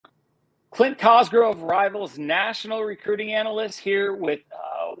Clint Cosgrove rivals national recruiting analyst here with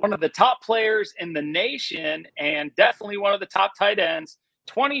one of the top players in the nation and definitely one of the top tight ends,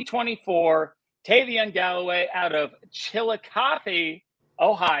 2024, Tayvion Galloway out of Chillicothe,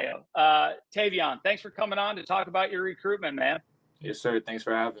 Ohio. Tayvion, thanks for coming on to talk about your recruitment, man. Yes, sir. Thanks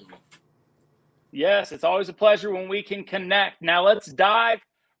for having me. Yes, it's always a pleasure when we can connect. Now let's dive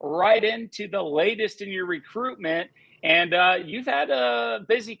right into the latest in your recruitment. And you've had a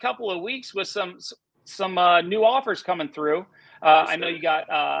busy couple of weeks with some new offers coming through. Yes, I know sir. you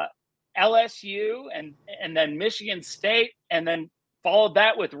got LSU and then Michigan State, and then followed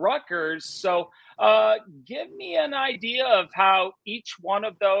that with Rutgers. So give me an idea of how each one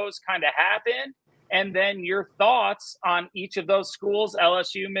of those kind of happened, and then your thoughts on each of those schools: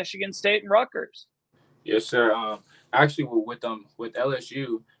 LSU, Michigan State, and Rutgers. Yes, sir. Actually, with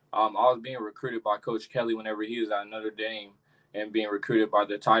LSU, I was being recruited by Coach Kelly whenever he was at Notre Dame, and being recruited by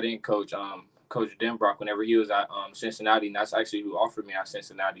the tight end coach, Coach Denbrock, whenever he was at Cincinnati. And that's actually who offered me at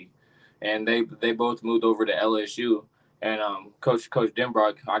Cincinnati. And they both moved over to LSU. And Coach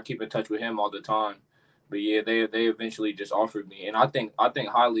Denbrock, I keep in touch with him all the time. But yeah, they eventually just offered me, and I think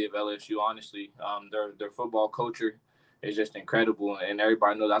highly of LSU. Honestly, their football culture is just incredible, and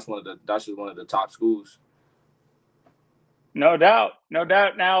everybody knows that's just one of the top schools. No doubt, no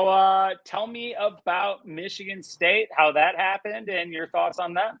doubt. Now, tell me about Michigan State, how that happened, and your thoughts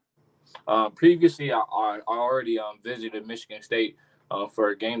on that. Previously, I already visited Michigan State for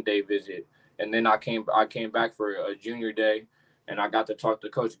a game day visit, and then I came back for a junior day, and I got to talk to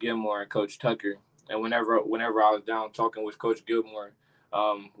Coach Gilmore and Coach Tucker. And whenever I was down talking with Coach Gilmore,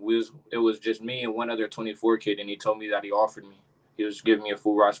 it was just me and one other 24 kid, and he told me that he was giving me a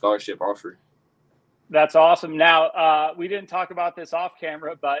full ride scholarship offer. That's awesome. Now, we didn't talk about this off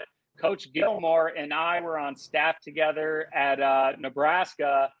camera, but Coach Gilmore and I were on staff together at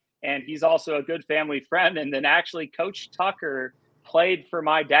Nebraska, and he's also a good family friend. And then actually, Coach Tucker played for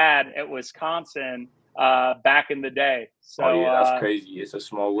my dad at Wisconsin back in the day. So, oh yeah, that's crazy. It's a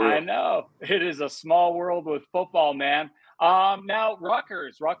small world. I know. It is a small world with football, man. Now,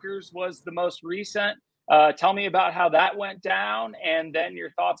 Rutgers was the most recent. Tell me about how that went down, and then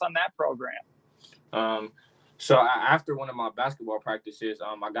your thoughts on that program. So after one of my basketball practices,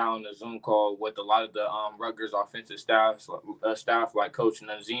 I got on a Zoom call with a lot of the Rutgers offensive staff like Coach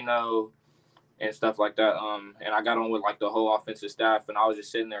Nazino and stuff like that. And I got on with like the whole offensive staff, and I was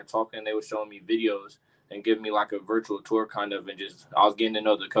just sitting there talking. They were showing me videos and giving me like a virtual tour kind of, and just I was getting to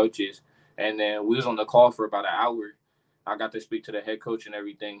know the coaches. And then we was on the call for about an hour. I got to speak to the head coach and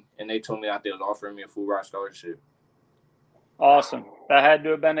everything, and they told me that they was offering me a full ride scholarship. Awesome. That had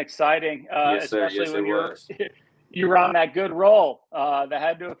to have been exciting, Yes, sir. especially Yes, when it you were on that good roll. That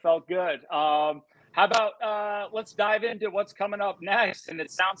had to have felt good. How about let's dive into what's coming up next? And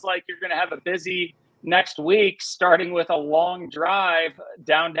it sounds like you're going to have a busy next week, starting with a long drive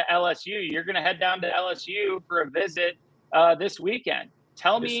down to LSU. You're going to head down to LSU for a visit this weekend.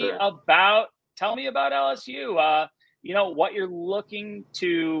 Tell me about LSU. What you're looking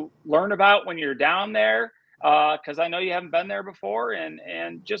to learn about when you're down there, because I know you haven't been there before,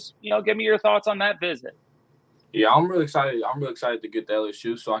 and just give me your thoughts on that visit. Yeah, I'm really excited. I'm really excited to get to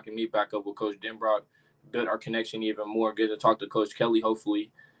LSU so I can meet back up with Coach Denbrock, build our connection even more, get to talk to Coach Kelly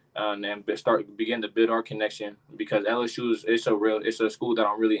hopefully, and begin to build our connection, because LSU it's a school that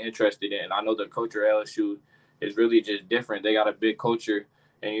I'm really interested in. I know the culture at LSU is really just different. They got a big culture,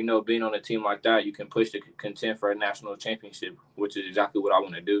 and being on a team like that, you can push to contend for a national championship, which is exactly what I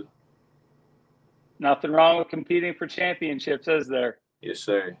want to do. Nothing wrong with competing for championships, is there? Yes,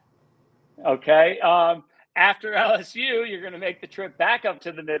 sir. Okay. After LSU, you're going to make the trip back up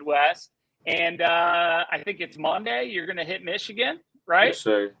to the Midwest, and I think it's Monday. You're going to hit Michigan, right? Yes,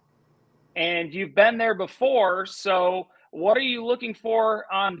 sir. And you've been there before, so what are you looking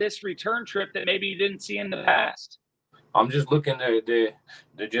for on this return trip that maybe you didn't see in the past? I'm just looking to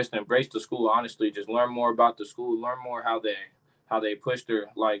just embrace the school, honestly, just learn more about the school, learn more how they push their,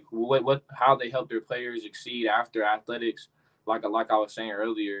 like, how they help their players exceed after athletics, like I was saying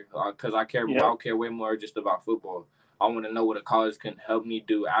earlier, because I care way more just about football. I want to know what a college can help me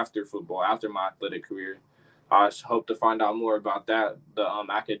do after football, after my athletic career. I hope to find out more about that, the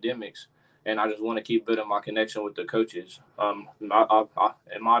academics, and I just want to keep building my connection with the coaches. In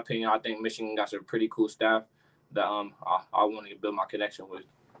my opinion, I think Michigan got some pretty cool staff that I want to build my connection with.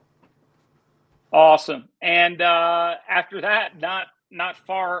 Awesome. And after that, not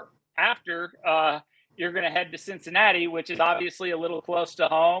far after, you're going to head to Cincinnati, which is obviously a little close to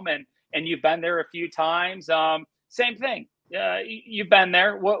home, and you've been there a few times. Same thing. you've been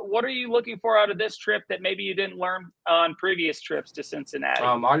there. What are you looking for out of this trip that maybe you didn't learn on previous trips to Cincinnati?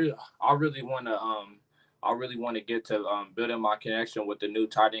 I really want to get to building my connection with the new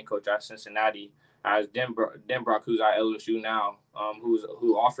tight end coach at Cincinnati, as Denbrock, who's at LSU now,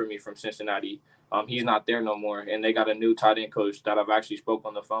 who offered me from Cincinnati. He's not there no more, and they got a new tight end coach that I've actually spoke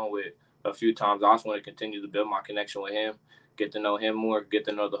on the phone with a few times. I also want to continue to build my connection with him, get to know him more, get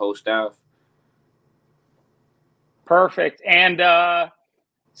to know the whole staff. Perfect. And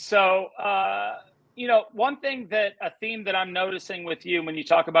one thing a theme that I'm noticing with you when you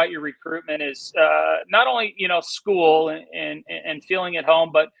talk about your recruitment is not only, school and feeling at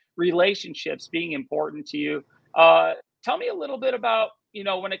home, but relationships being important to you. Tell me a little bit about,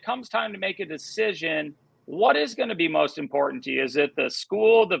 when it comes time to make a decision, what is going to be most important to you? Is it the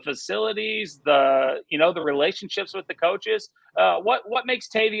school, the facilities, the relationships with the coaches? What makes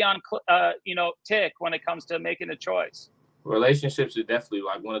Tayvion, tick when it comes to making a choice? Relationships is definitely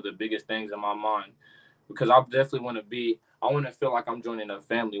like one of the biggest things in my mind, because I definitely want to feel like I'm joining a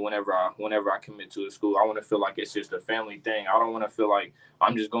family whenever I commit to a school. I want to feel like it's just a family thing. I don't want to feel like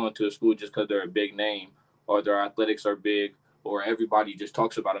I'm just going to a school just because they're a big name or their athletics are big or everybody just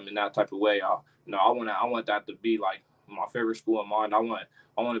talks about them in that type of way. I want that to be like my favorite school in mind. I want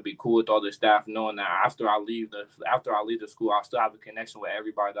to be cool with all the staff, knowing that after I leave the school, I still have a connection with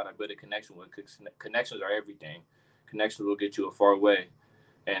everybody that I built a connection with. Connections are everything. Connections will get you a far way.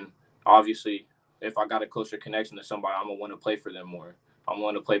 And obviously, if I got a closer connection to somebody, I'm going to want to play for them more. I'm going to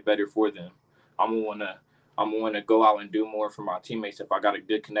want to play better for them. I'm going to want to go out and do more for my teammates if I got a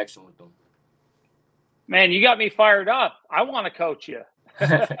good connection with them. Man, you got me fired up. I want to coach you.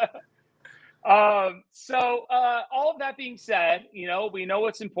 So all of that being said, we know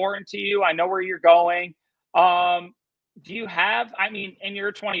what's important to you. I know where you're going. Do you have, and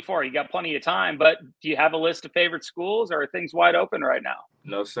you're 24, you got plenty of time, but do you have a list of favorite schools, or are things wide open right now?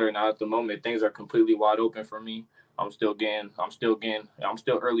 No, sir. Not at the moment. Things are completely wide open for me. I'm still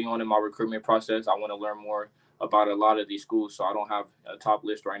early on in my recruitment process. I want to learn more about a lot of these schools, so I don't have a top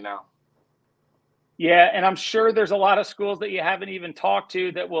list right now. Yeah. And I'm sure there's a lot of schools that you haven't even talked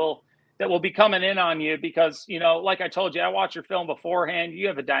to that will be coming in on you because, like I told you, I watched your film beforehand. You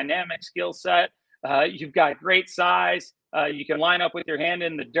have a dynamic skill set. You've got great size. You can line up with your hand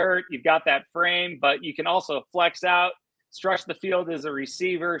in the dirt. You've got that frame, but you can also flex out, stretch the field as a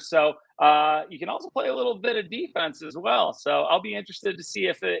receiver. So you can also play a little bit of defense as well. So I'll be interested to see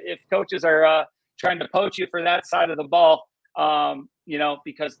if coaches are trying to poach you for that side of the ball,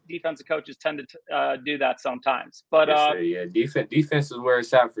 because defensive coaches tend to do that sometimes. But yeah, defense is where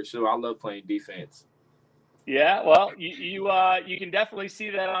it's at for sure. I love playing defense. Yeah, well, you can definitely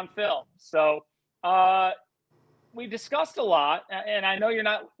see that on film. So we discussed a lot, and I know you're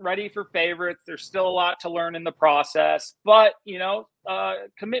not ready for favorites. There's still a lot to learn in the process, but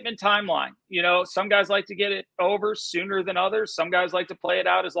commitment timeline. Some guys like to get it over sooner than others. Some guys like to play it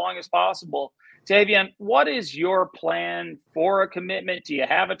out as long as possible. Tayvion, what is your plan for a commitment? Do you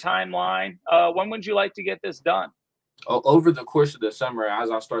have a timeline? When would you like to get this done? Over the course of the summer, as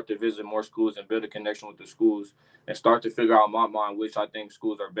I start to visit more schools and build a connection with the schools and start to figure out in my mind which I think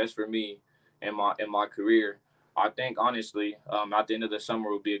schools are best for me in my career, I think honestly, at the end of the summer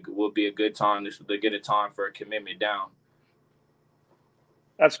will be a good time to get a time for a commitment down.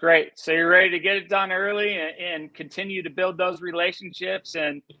 That's great. So you're ready to get it done early and continue to build those relationships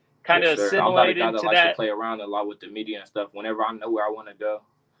and kind of assimilate into that. I'm not a guy that likes to play around a lot with the media and stuff. Whenever I know where I want to go,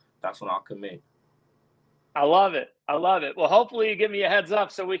 that's when I'll commit. I love it. Well, hopefully you give me a heads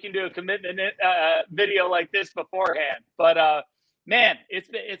up so we can do a commitment video like this beforehand. But man,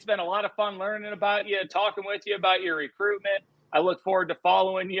 it's been a lot of fun learning about you, talking with you about your recruitment. I look forward to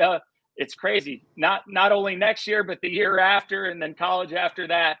following you. It's crazy. Not only next year, but the year after, and then college after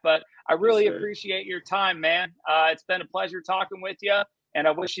that. But I really appreciate your time, man. It's been a pleasure talking with you, and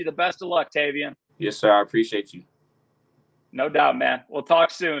I wish you the best of luck, Tayvion. Yes, sir. I appreciate you. No doubt, man. We'll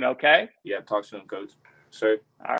talk soon, okay? Yeah, talk soon, Coach. Sir. All right.